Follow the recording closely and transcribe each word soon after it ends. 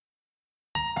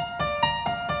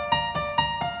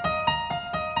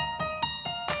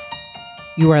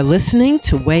You are listening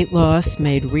to Weight Loss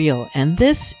Made Real, and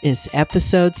this is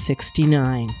episode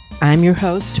 69. I'm your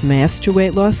host, Master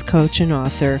Weight Loss Coach and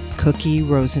author, Cookie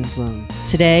Rosenblum.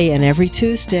 Today and every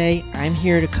Tuesday, I'm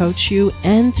here to coach you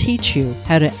and teach you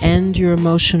how to end your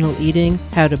emotional eating,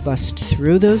 how to bust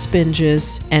through those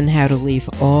binges, and how to leave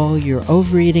all your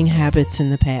overeating habits in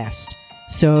the past.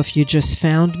 So if you just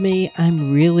found me,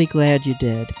 I'm really glad you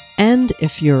did. And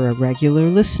if you're a regular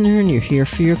listener and you're here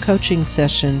for your coaching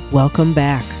session, welcome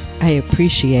back. I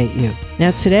appreciate you.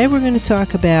 Now today we're going to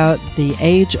talk about the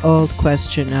age-old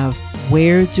question of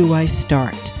where do I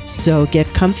start? So get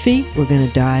comfy, we're going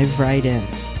to dive right in.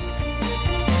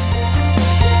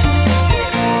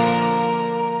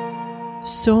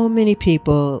 So many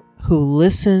people who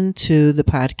listen to the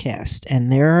podcast,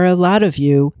 and there are a lot of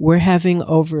you, we're having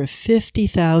over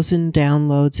 50,000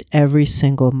 downloads every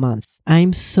single month.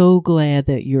 I'm so glad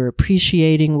that you're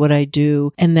appreciating what I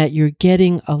do and that you're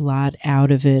getting a lot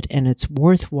out of it, and it's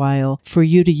worthwhile for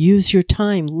you to use your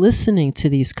time listening to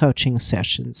these coaching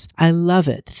sessions. I love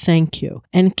it. Thank you.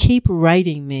 And keep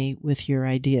writing me with your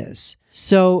ideas.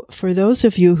 So for those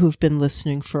of you who've been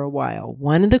listening for a while,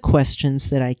 one of the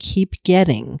questions that I keep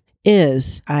getting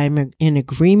is, I'm in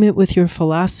agreement with your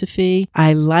philosophy.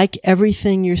 I like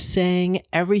everything you're saying.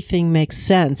 Everything makes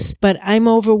sense, but I'm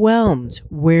overwhelmed.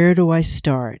 Where do I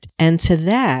start? And to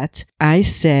that, I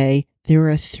say there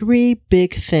are three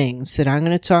big things that I'm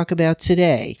going to talk about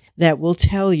today that will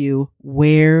tell you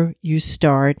where you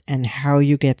start and how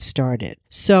you get started.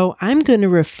 So I'm going to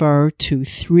refer to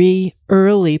three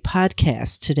early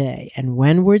podcasts today. And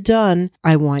when we're done,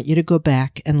 I want you to go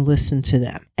back and listen to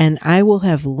them. And I will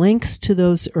have links to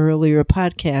those earlier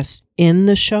podcasts in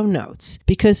the show notes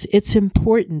because it's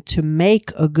important to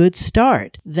make a good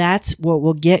start. That's what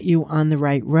will get you on the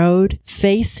right road,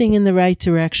 facing in the right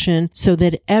direction so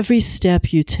that every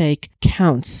step you take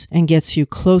counts and gets you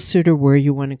closer to where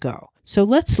you want to go. So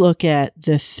let's look at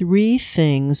the three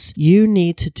things you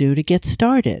need to do to get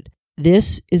started.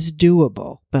 This is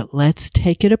doable, but let's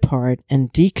take it apart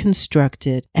and deconstruct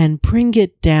it and bring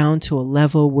it down to a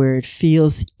level where it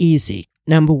feels easy.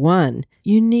 Number one,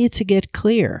 you need to get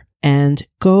clear. And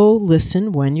go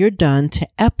listen when you're done to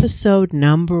episode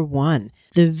number 1,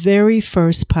 the very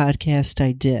first podcast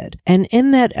I did. And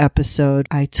in that episode,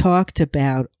 I talked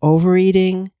about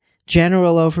overeating,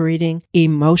 general overeating,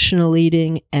 emotional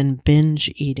eating, and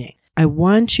binge eating. I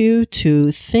want you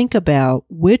to think about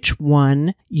which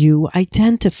one you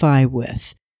identify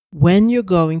with. When you're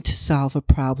going to solve a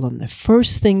problem, the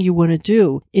first thing you want to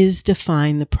do is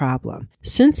define the problem.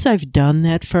 Since I've done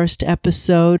that first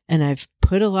episode and I've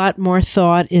put a lot more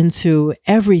thought into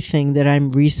everything that I'm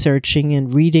researching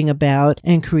and reading about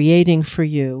and creating for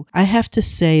you, I have to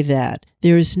say that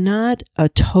there is not a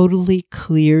totally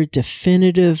clear,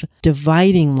 definitive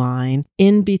dividing line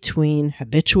in between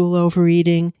habitual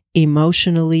overeating,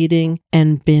 emotional eating,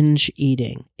 and binge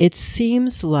eating. It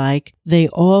seems like they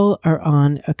all are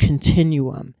on a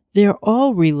continuum. They're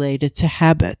all related to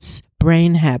habits,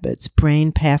 brain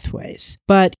pathways.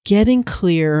 But getting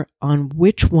clear on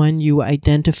which one you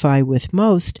identify with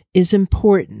most is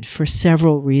important for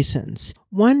several reasons.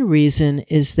 One reason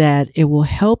is that it will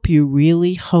help you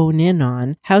really hone in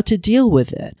on how to deal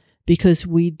with it, because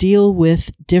we deal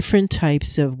with different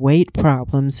types of weight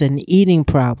problems and eating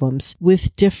problems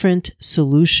with different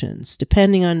solutions,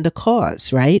 depending on the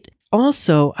cause, right?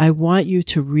 Also, I want you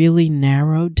to really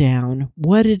narrow down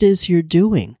what it is you're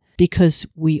doing, because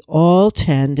we all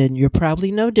tend, and you're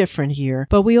probably no different here,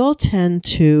 but we all tend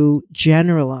to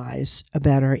generalize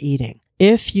about our eating.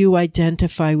 If you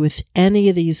identify with any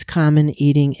of these common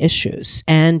eating issues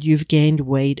and you've gained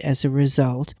weight as a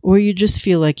result, or you just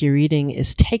feel like your eating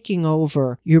is taking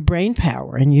over your brain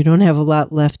power and you don't have a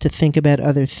lot left to think about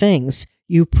other things,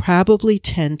 you probably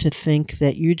tend to think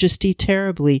that you just eat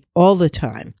terribly all the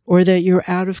time, or that you're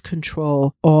out of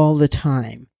control all the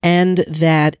time. And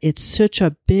that it's such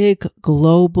a big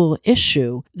global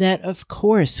issue that, of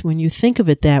course, when you think of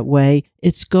it that way,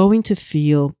 it's going to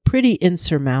feel pretty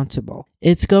insurmountable.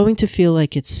 It's going to feel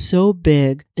like it's so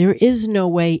big, there is no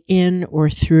way in or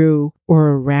through or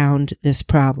around this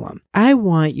problem. I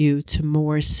want you to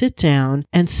more sit down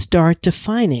and start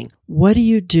defining, what do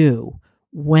you do?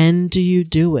 When do you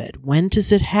do it? When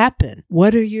does it happen?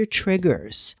 What are your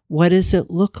triggers? What does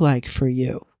it look like for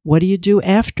you? What do you do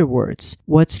afterwards?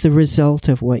 What's the result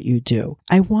of what you do?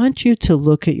 I want you to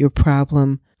look at your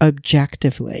problem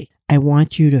objectively. I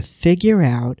want you to figure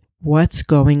out what's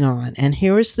going on. And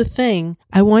here's the thing.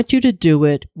 I want you to do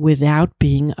it without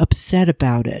being upset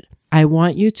about it. I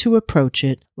want you to approach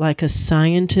it like a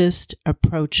scientist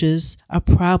approaches a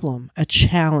problem, a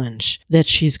challenge that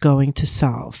she's going to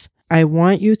solve. I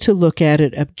want you to look at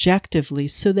it objectively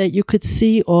so that you could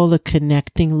see all the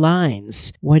connecting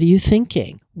lines. What are you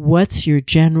thinking? What's your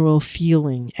general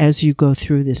feeling as you go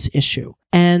through this issue?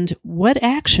 And what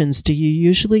actions do you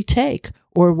usually take?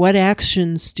 Or what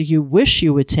actions do you wish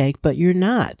you would take, but you're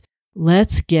not?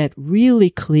 Let's get really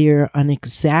clear on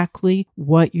exactly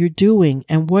what you're doing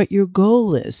and what your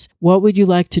goal is. What would you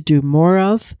like to do more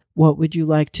of? What would you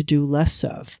like to do less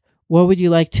of? What would you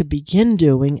like to begin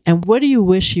doing? And what do you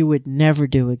wish you would never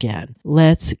do again?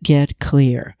 Let's get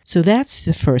clear. So that's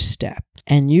the first step.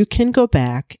 And you can go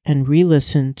back and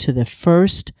re-listen to the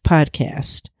first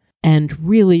podcast. And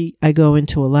really, I go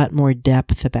into a lot more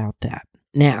depth about that.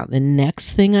 Now, the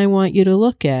next thing I want you to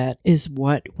look at is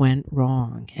what went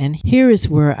wrong. And here is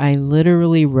where I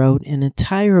literally wrote an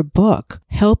entire book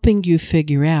helping you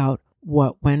figure out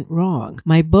what went wrong.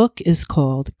 My book is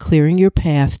called Clearing Your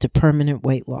Path to Permanent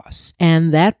Weight Loss.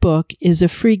 And that book is a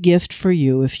free gift for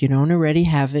you if you don't already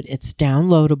have it. It's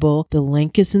downloadable. The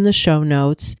link is in the show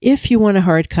notes. If you want a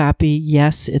hard copy,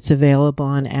 yes, it's available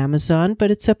on Amazon, but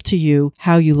it's up to you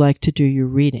how you like to do your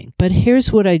reading. But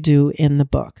here's what I do in the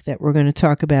book that we're going to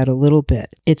talk about a little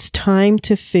bit. It's time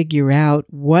to figure out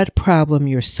what problem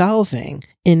you're solving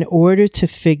in order to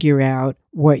figure out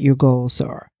what your goals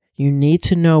are. You need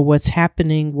to know what's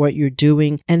happening, what you're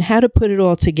doing, and how to put it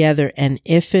all together and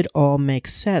if it all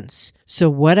makes sense. So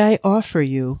what I offer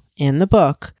you in the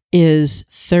book is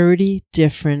 30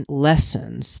 different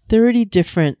lessons, 30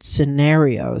 different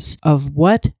scenarios of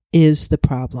what is the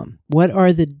problem. What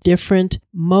are the different,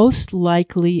 most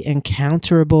likely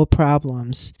encounterable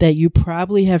problems that you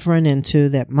probably have run into,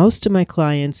 that most of my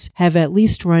clients have at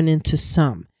least run into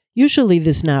some. Usually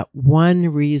there's not one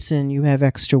reason you have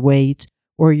extra weight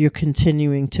or you're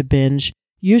continuing to binge.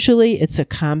 Usually it's a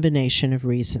combination of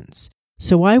reasons.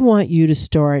 So I want you to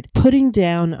start putting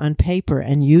down on paper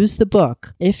and use the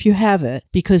book if you have it,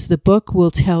 because the book will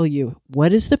tell you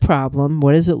what is the problem,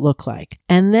 what does it look like,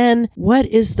 and then what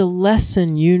is the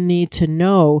lesson you need to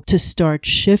know to start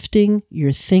shifting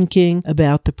your thinking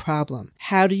about the problem.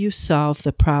 How do you solve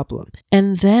the problem?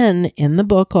 And then in the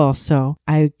book also,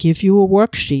 I give you a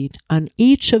worksheet on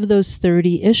each of those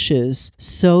 30 issues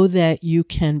so that you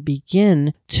can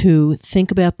begin to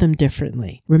think about them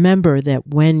differently. Remember that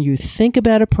when you think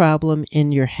about a problem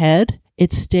in your head,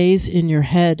 it stays in your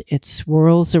head. It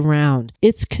swirls around.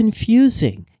 It's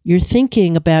confusing. You're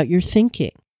thinking about your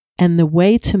thinking. And the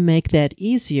way to make that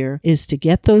easier is to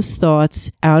get those thoughts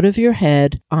out of your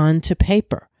head onto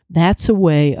paper. That's a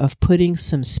way of putting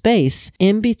some space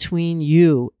in between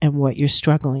you and what you're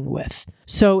struggling with.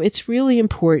 So it's really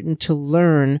important to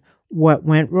learn what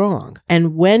went wrong.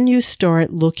 And when you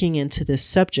start looking into this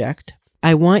subject,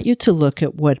 I want you to look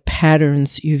at what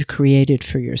patterns you've created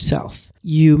for yourself.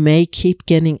 You may keep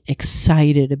getting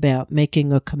excited about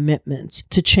making a commitment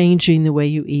to changing the way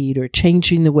you eat or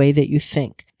changing the way that you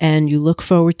think. And you look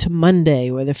forward to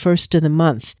Monday or the first of the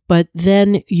month, but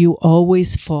then you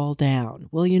always fall down.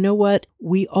 Well, you know what?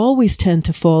 We always tend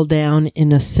to fall down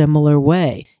in a similar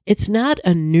way. It's not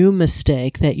a new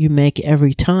mistake that you make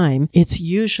every time. It's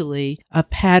usually a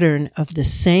pattern of the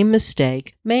same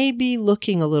mistake, maybe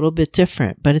looking a little bit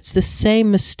different, but it's the same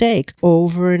mistake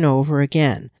over and over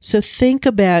again. So think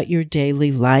about your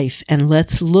daily life and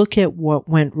let's look at what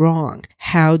went wrong.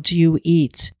 How do you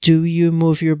eat? Do you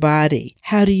move your body?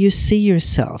 How do you see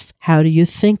yourself? How do you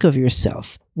think of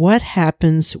yourself? What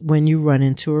happens when you run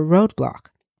into a roadblock?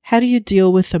 How do you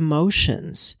deal with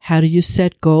emotions? How do you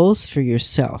set goals for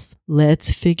yourself?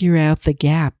 Let's figure out the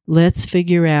gap. Let's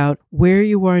figure out where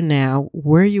you are now,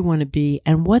 where you want to be,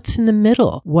 and what's in the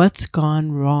middle. What's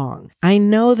gone wrong? I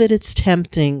know that it's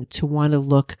tempting to want to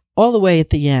look all the way at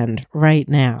the end right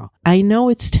now. I know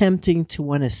it's tempting to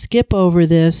want to skip over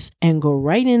this and go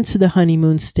right into the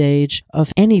honeymoon stage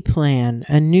of any plan,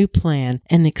 a new plan,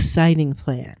 an exciting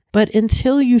plan. But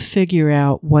until you figure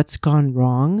out what's gone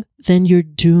wrong, then you're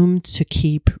doomed to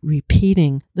keep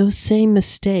repeating those same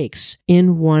mistakes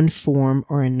in one form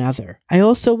or another. I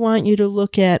also want you to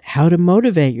look at how to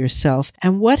motivate yourself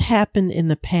and what happened in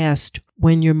the past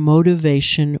when your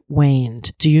motivation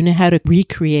waned. Do you know how to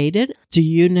recreate it? Do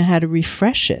you know how to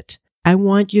refresh it? I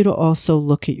want you to also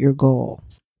look at your goal.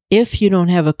 If you don't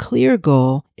have a clear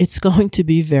goal, it's going to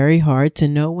be very hard to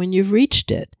know when you've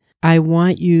reached it. I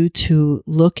want you to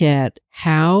look at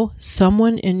how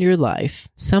someone in your life,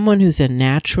 someone who's a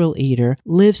natural eater,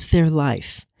 lives their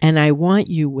life. And I want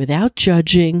you, without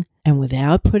judging and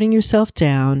without putting yourself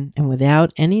down and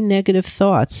without any negative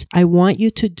thoughts, I want you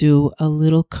to do a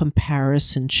little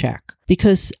comparison check.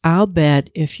 Because I'll bet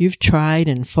if you've tried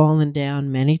and fallen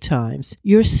down many times,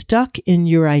 you're stuck in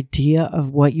your idea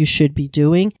of what you should be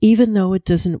doing, even though it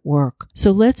doesn't work.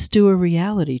 So let's do a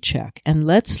reality check and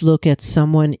let's look at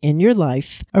someone in your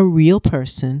life, a real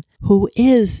person, who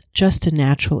is just a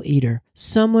natural eater,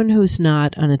 someone who's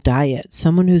not on a diet,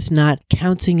 someone who's not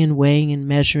counting and weighing and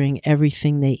measuring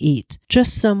everything they eat,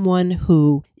 just someone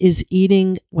who is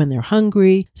eating when they're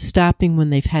hungry, stopping when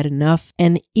they've had enough,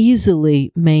 and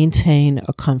easily maintain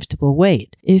a comfortable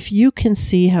weight. If you can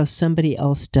see how somebody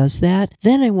else does that,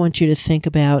 then I want you to think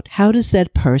about, how does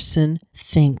that person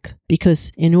think?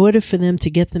 Because in order for them to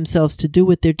get themselves to do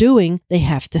what they're doing, they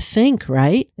have to think,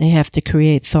 right? They have to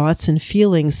create thoughts and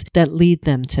feelings that lead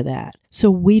them to that. So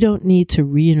we don't need to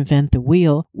reinvent the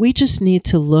wheel. We just need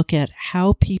to look at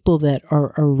how people that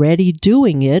are already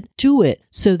doing it, do it,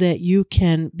 so that you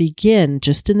can begin,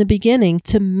 just in the beginning,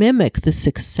 to mimic the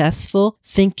successful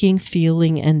thinking,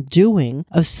 feeling, and doing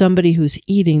of somebody who's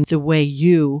eating the way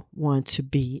you want to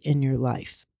be in your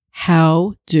life.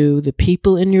 How do the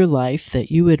people in your life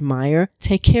that you admire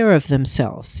take care of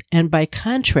themselves? And by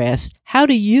contrast, how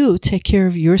do you take care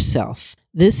of yourself?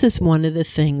 This is one of the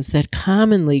things that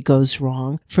commonly goes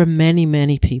wrong for many,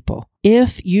 many people.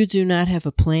 If you do not have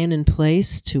a plan in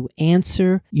place to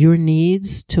answer your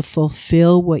needs, to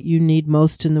fulfill what you need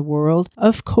most in the world,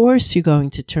 of course you're going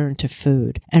to turn to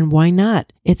food. And why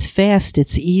not? It's fast,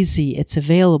 it's easy, it's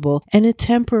available, and it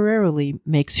temporarily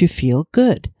makes you feel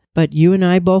good. But you and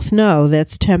I both know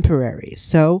that's temporary.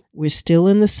 So we're still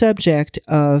in the subject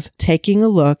of taking a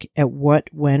look at what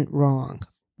went wrong.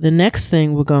 The next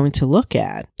thing we're going to look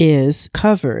at is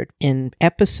covered in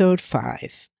episode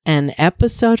 5. And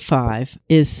episode 5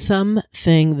 is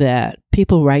something that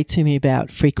people write to me about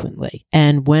frequently.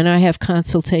 And when I have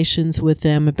consultations with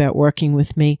them about working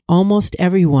with me, almost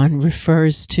everyone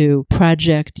refers to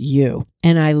Project You.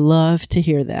 And I love to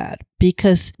hear that,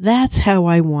 because that's how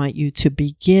I want you to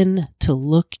begin to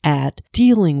look at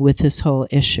dealing with this whole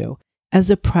issue. As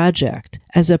a project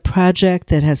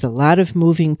that has a lot of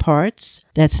moving parts,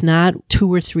 that's not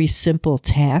 2 or 3 simple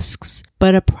tasks,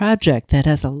 but a project that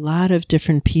has a lot of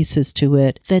different pieces to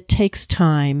it, that takes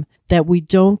time, that we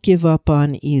don't give up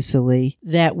on easily,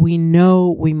 that we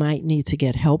know we might need to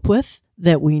get help with,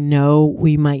 that we know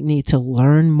we might need to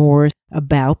learn more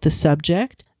about the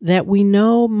subject, that we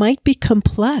know might be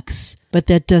complex, but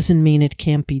that doesn't mean it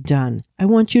can't be done. I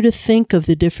want you to think of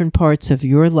the different parts of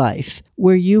your life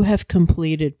where you have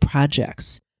completed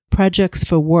projects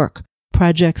for work,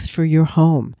 projects for your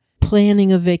home,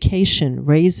 planning a vacation,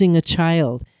 raising a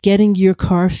child, getting your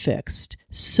car fixed.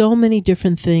 So many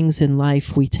different things in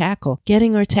life we tackle,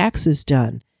 getting our taxes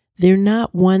done. They're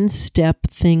not one-step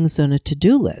things on a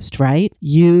to-do list, right?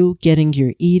 You getting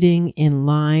your eating in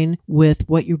line with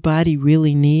what your body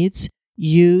really needs,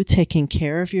 you taking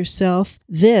care of yourself.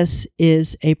 This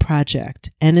is a project,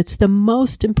 and it's the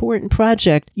most important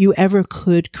project you ever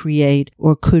could create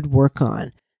or could work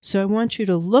on. So I want you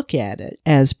to look at it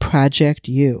as Project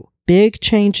You. Big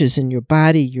changes in your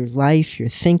body, your life, your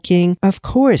thinking. Of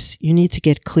course, you need to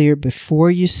get clear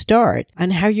before you start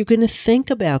on how you're going to think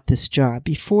about this job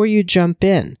before you jump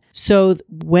in. So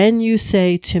when you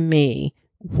say to me,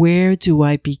 where do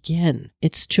I begin?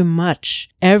 It's too much.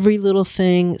 Every little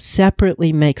thing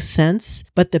separately makes sense,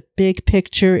 but the big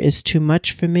picture is too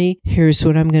much for me. Here's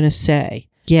what I'm going to say.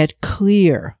 Get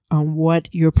clear on what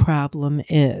your problem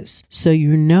is so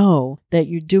you know that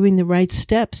you're doing the right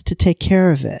steps to take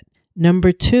care of it.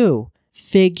 Number 2,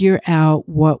 figure out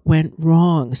what went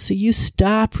wrong so you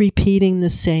stop repeating the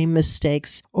same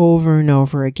mistakes over and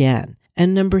over again.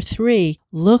 And number 3,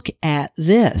 look at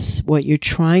this, what you're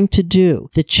trying to do,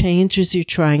 the changes you're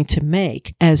trying to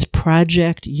make as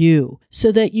Project You,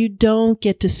 so that you don't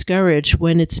get discouraged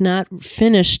when it's not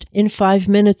finished in 5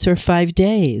 minutes or 5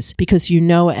 days, because you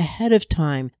know ahead of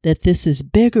time that this is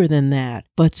bigger than that,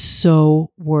 but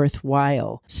so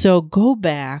worthwhile. So go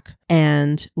back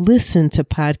and listen to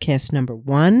podcast number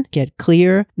 1, Get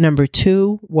Clear, number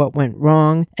 2, What Went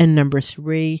Wrong, and number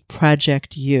 3,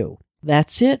 Project You.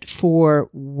 That's it for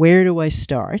where do I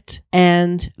start?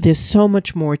 And there's so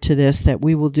much more to this that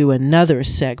we will do another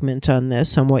segment on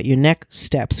this, on what your next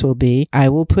steps will be. I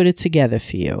will put it together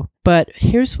for you. But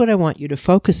here's what I want you to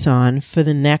focus on for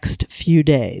the next few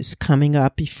days coming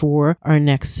up before our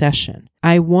next session.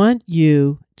 I want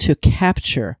you to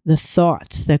capture the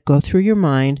thoughts that go through your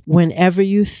mind whenever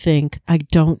you think, I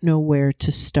don't know where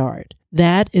to start.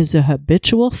 That is a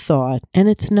habitual thought, and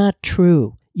it's not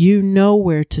true. You know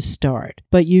where to start,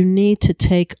 but you need to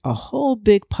take a whole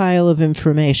big pile of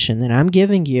information that I'm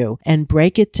giving you and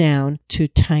break it down to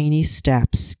tiny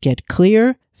steps. Get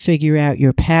clear, figure out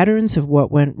your patterns of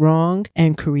what went wrong,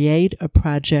 and create a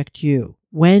project you.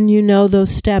 When you know those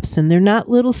steps, and they're not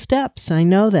little steps, I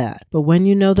know that, but when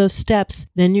you know those steps,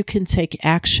 then you can take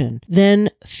action. Then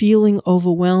feeling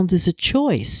overwhelmed is a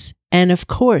choice. And of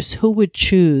course, who would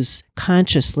choose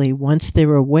consciously, once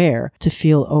they're aware, to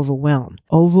feel overwhelmed?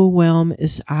 Overwhelm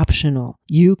is optional.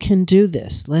 You can do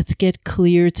this. Let's get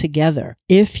clear together.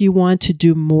 If you want to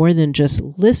do more than just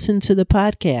listen to the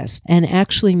podcast and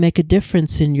actually make a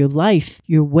difference in your life,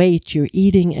 your weight, your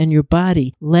eating, and your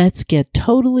body, let's get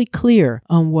totally clear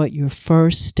on what your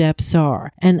first steps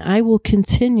are. And I will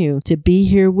continue to be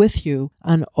here with you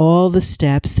on all the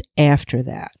steps after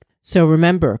that. So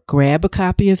remember, grab a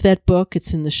copy of that book.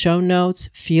 It's in the show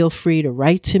notes. Feel free to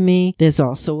write to me. There's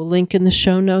also a link in the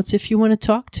show notes if you want to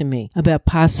talk to me about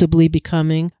possibly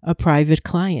becoming a private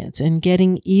client and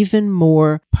getting even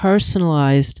more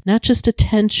personalized, not just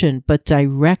attention, but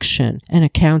direction and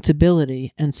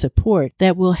accountability and support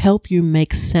that will help you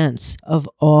make sense of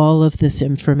all of this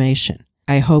information.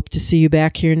 I hope to see you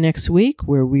back here next week,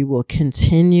 where we will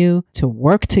continue to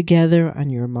work together on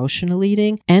your emotional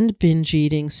eating and binge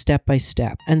eating step by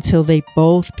step until they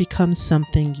both become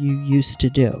something you used to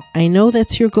do. I know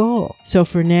that's your goal. So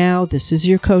for now, this is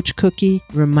your Coach Cookie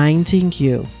reminding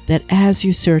you that as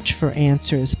you search for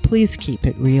answers, please keep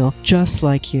it real, just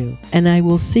like you. And I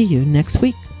will see you next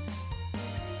week.